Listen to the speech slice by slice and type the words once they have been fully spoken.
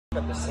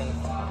at the same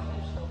time.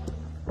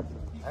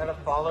 I gotta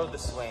follow the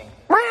swing.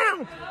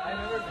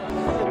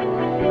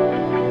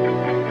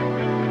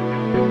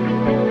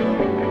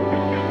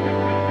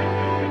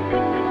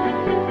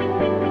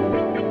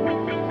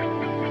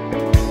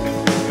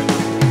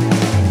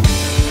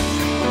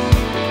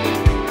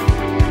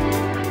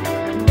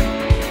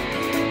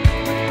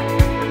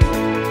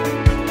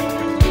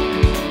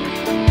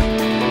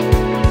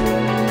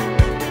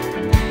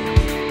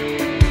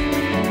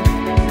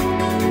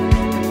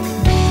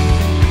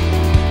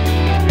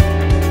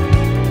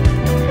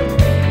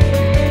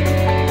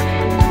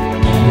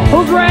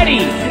 Who's ready?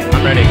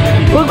 I'm ready.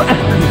 Who's ready?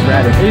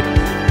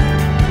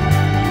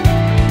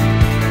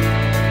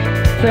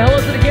 Say hello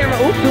to the camera.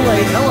 Oops, too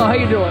late. Hello, how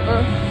you doing?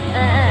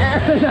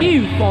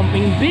 You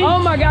bumping bitch. Oh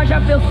my gosh,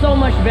 I feel so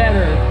much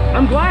better.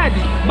 I'm glad.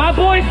 My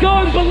boy's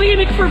going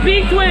bulimic for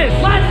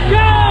B-twist. Let's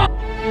go!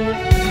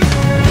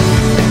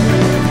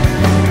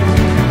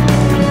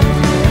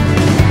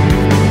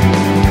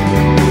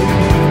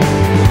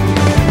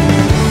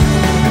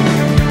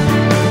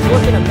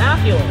 Looking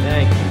immaculate.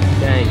 Thank you.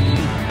 Thank you.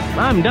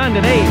 I'm done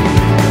today.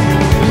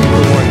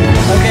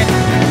 Okay.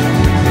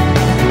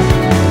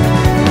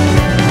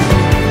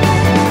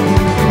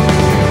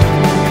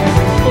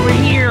 Over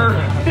here.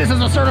 This is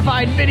a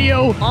certified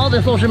video. All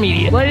the social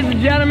media. Ladies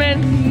and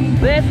gentlemen,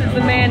 this is the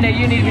man that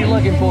you need to be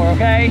looking for,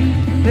 okay?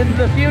 This is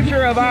the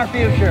future of our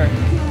future,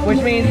 which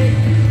means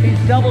he's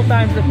double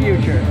times the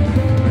future.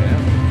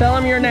 Tell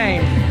him your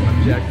name.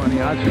 I'm Jack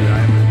Maniaci. I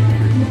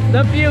am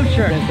the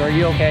future. Are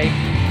you okay?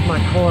 My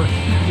court.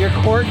 Your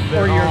court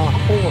or your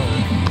core?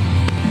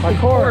 My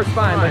core is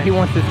fine, but he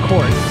wants his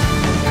court.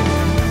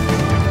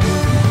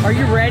 Are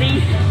you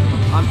ready?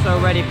 I'm so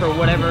ready for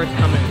whatever is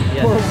coming.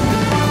 Yes.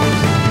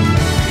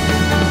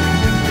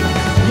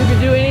 You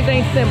can do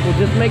anything simple,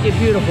 just make it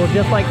beautiful,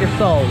 just like your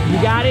soul. You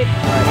got it?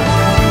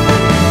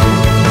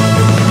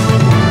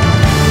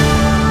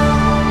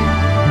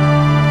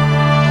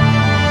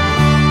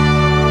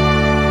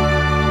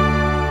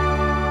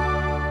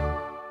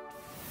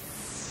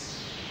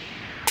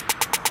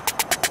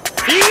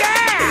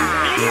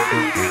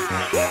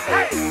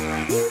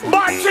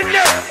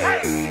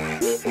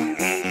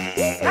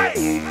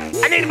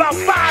 I need about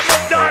 5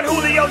 of Don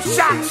Julio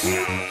shots.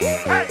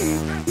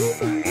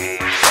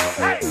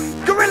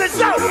 Gorilla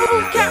Show,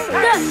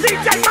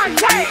 DJ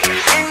Mike.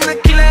 In the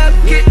club,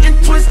 getting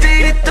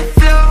twisted at the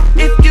floor.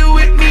 If you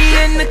with me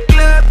in the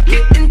club,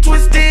 getting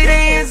twisted,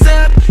 hands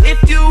up. If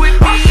you with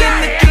me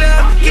in the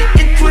club,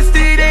 getting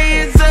twisted,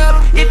 hands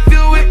up. If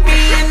you with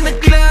me in the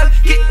club,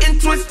 getting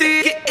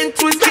twisted, getting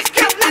twisted,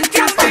 getting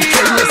twisted.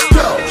 Okay, let's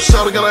go.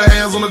 Shawty got her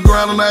hands on the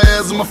ground and her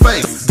ass in my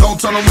face. Don't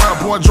turn around,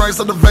 pouring drinks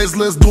at the vase.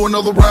 Let's do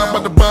another round,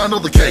 about to buy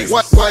another case.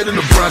 White in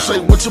the brown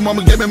shake, what your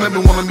mama gave me, made me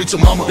wanna meet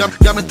your mama.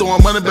 Got me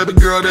throwing money, baby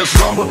girl, that's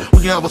lumber.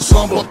 We can have a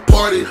slumber,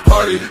 party,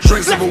 hardy,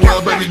 drinks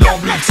everywhere, baby,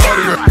 don't be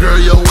tardy. Girl,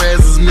 your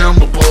ass is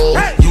memorable.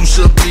 You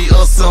should be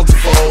a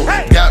centerfold.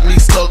 Got me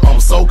stuck, I'm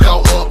so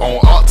caught up on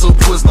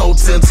octopus, no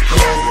tentacle.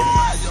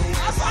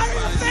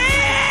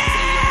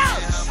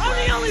 I'm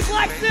the only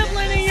black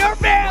sibling in your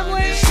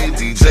family. Shit,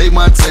 DJ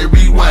Monte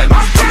rewind.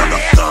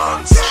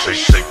 Shake,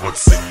 shake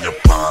what's in your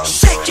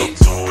palms. Don't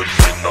do it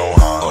with no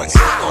harms.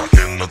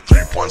 In the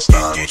 3-point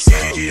stance,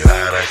 get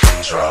out of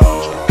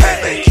control.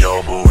 Make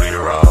your booty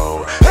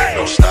roll. Ain't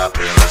no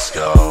stopping, let's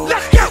go.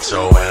 Get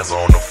your hands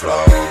on the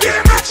floor.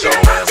 Get your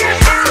hands on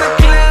the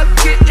floor.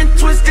 Getting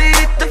twisted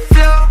at the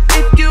floor.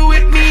 If you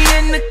with me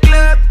in the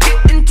club,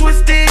 getting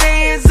twisted,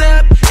 hands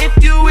up. If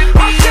you with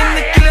me in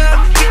the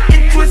club,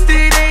 getting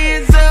twisted,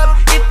 hands up.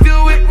 If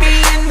you with me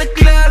in the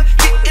club,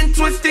 getting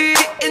twisted,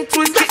 getting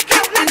twisted,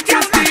 getting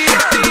twisted.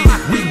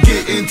 We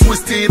getting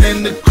twisted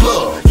in the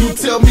club. You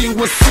tell me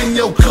what's in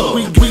your cup.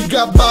 We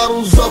got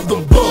bottles of the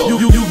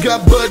bug. You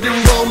got bud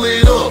and roll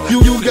it up.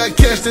 You got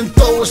cash and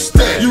throw a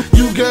stack. You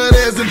got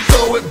ass and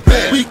throw it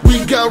back. We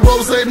got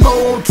rose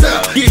mo on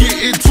top.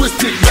 Getting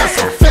twisted, that's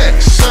a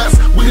fact. Shots,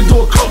 we can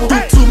do a couple.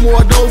 Two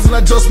more of those and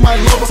I just might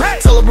love her.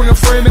 Tell her bring a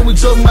friend and we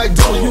just might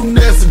do it. You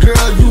nasty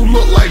girl, you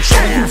look like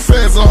trouble. You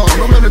fans on her,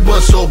 don't let me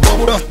bust your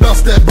bubble.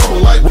 Bounce that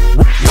bubble like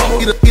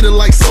bubble. Eat it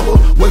like supper.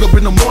 Wake up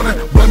in the morning,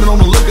 blame it on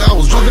the liquor. I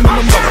was drunk in the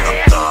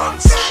mother.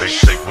 Shake,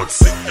 shake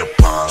what's in your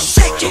palms.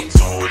 Don't do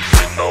it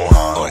with no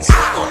harms.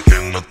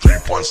 In the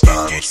 3-point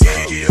stance,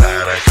 get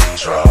out of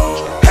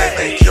control.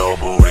 Make your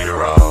booty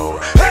roll.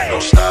 Ain't no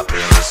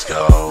stopping, let's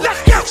go.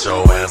 Get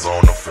your hands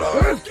on the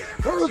floor.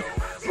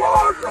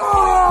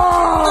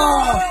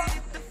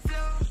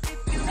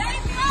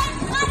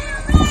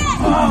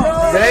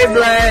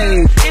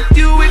 Beyblade. If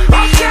you with me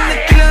in the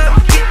club,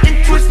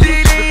 getting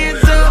twisted,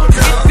 hands up.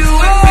 If you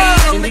with me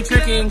in the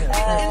tricking.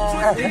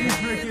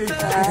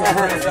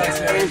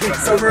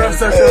 Summer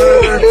obsession.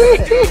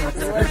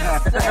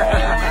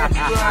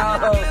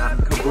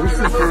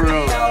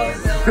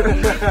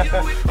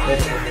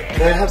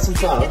 Can I have some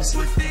flowers?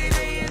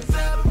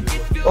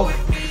 Oh,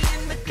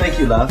 thank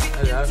you, love.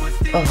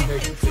 Oh,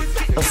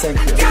 thank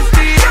you.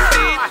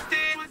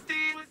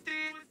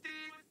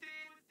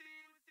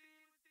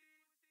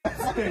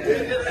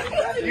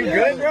 You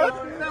good, bro?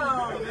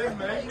 No,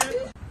 man.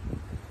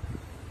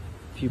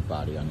 If you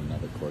body on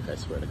another cork, I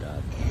swear to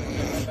God.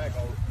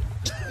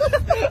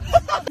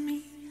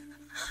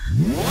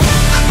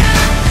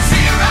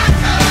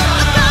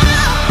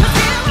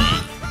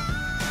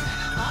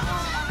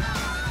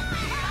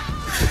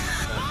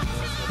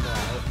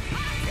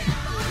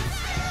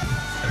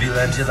 Have you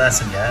learned your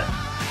lesson yet?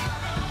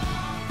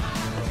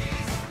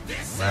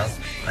 Well,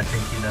 I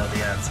think you know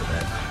the answer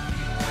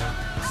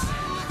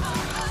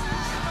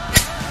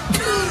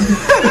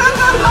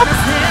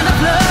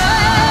then.